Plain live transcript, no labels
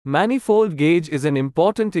Manifold gauge is an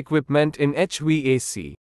important equipment in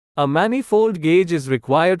HVAC. A manifold gauge is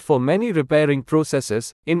required for many repairing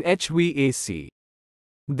processes in HVAC.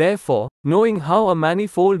 Therefore, knowing how a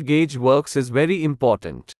manifold gauge works is very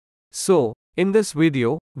important. So, in this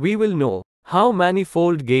video, we will know how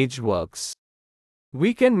manifold gauge works.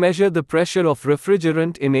 We can measure the pressure of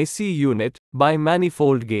refrigerant in AC unit by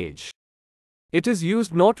manifold gauge. It is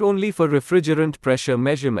used not only for refrigerant pressure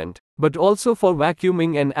measurement, but also for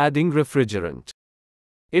vacuuming and adding refrigerant.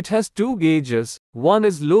 It has two gauges, one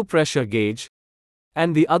is low pressure gauge,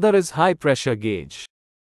 and the other is high pressure gauge.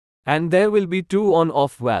 And there will be two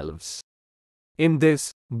on-off valves. In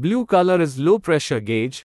this, blue color is low pressure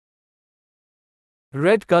gauge,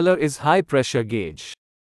 red color is high pressure gauge.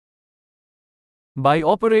 By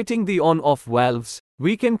operating the on-off valves,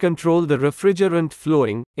 we can control the refrigerant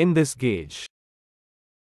flowing in this gauge.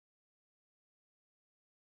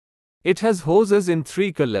 It has hoses in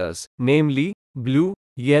three colors, namely, blue,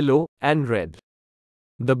 yellow, and red.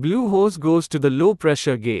 The blue hose goes to the low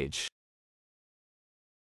pressure gauge.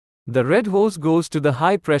 The red hose goes to the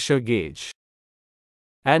high pressure gauge.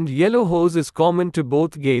 And yellow hose is common to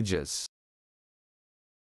both gauges.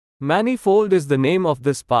 Manifold is the name of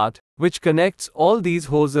this part, which connects all these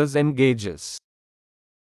hoses and gauges.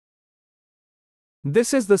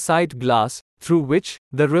 This is the sight glass, through which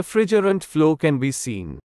the refrigerant flow can be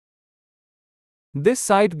seen. This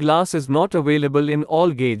sight glass is not available in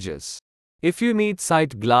all gauges. If you need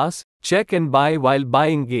sight glass, check and buy while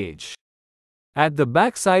buying gauge. At the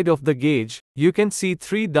back side of the gauge, you can see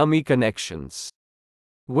three dummy connections.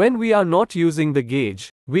 When we are not using the gauge,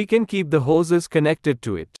 we can keep the hoses connected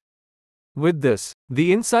to it. With this,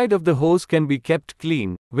 the inside of the hose can be kept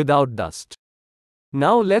clean, without dust.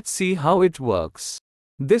 Now let's see how it works.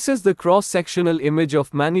 This is the cross-sectional image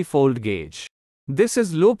of manifold gauge. This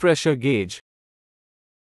is low pressure gauge.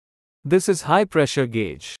 This is high pressure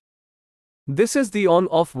gauge. This is the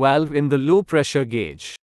on-off valve in the low pressure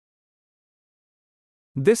gauge.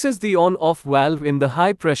 This is the on-off valve in the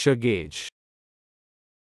high pressure gauge.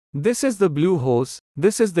 This is the blue hose,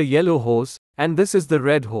 this is the yellow hose, and this is the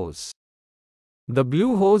red hose. The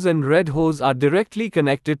blue hose and red hose are directly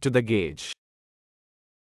connected to the gauge.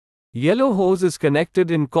 Yellow hose is connected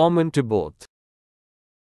in common to both.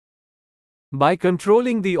 By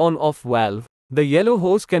controlling the on-off valve, the yellow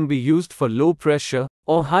hose can be used for low pressure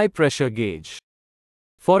or high pressure gauge.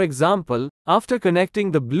 For example, after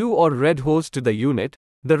connecting the blue or red hose to the unit,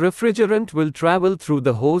 the refrigerant will travel through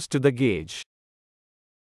the hose to the gauge.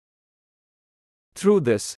 Through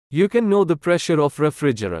this, you can know the pressure of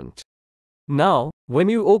refrigerant. Now, when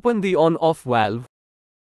you open the on-off valve,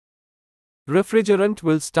 refrigerant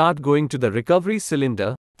will start going to the recovery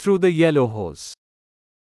cylinder through the yellow hose.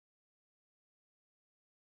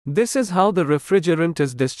 This is how the refrigerant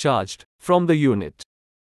is discharged from the unit.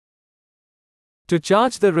 To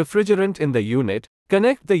charge the refrigerant in the unit,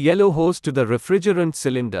 connect the yellow hose to the refrigerant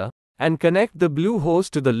cylinder, and connect the blue hose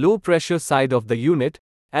to the low pressure side of the unit,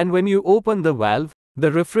 and when you open the valve, the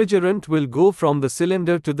refrigerant will go from the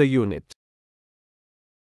cylinder to the unit.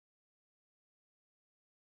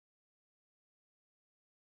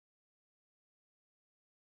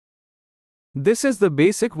 This is the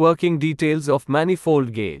basic working details of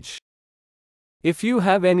manifold gauge. If you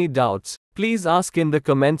have any doubts, please ask in the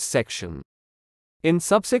comments section. In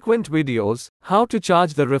subsequent videos, how to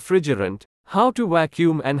charge the refrigerant, how to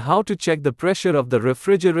vacuum and how to check the pressure of the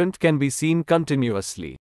refrigerant can be seen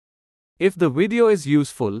continuously. If the video is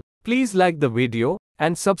useful, please like the video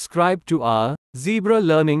and subscribe to our Zebra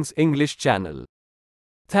Learnings English channel.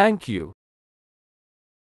 Thank you.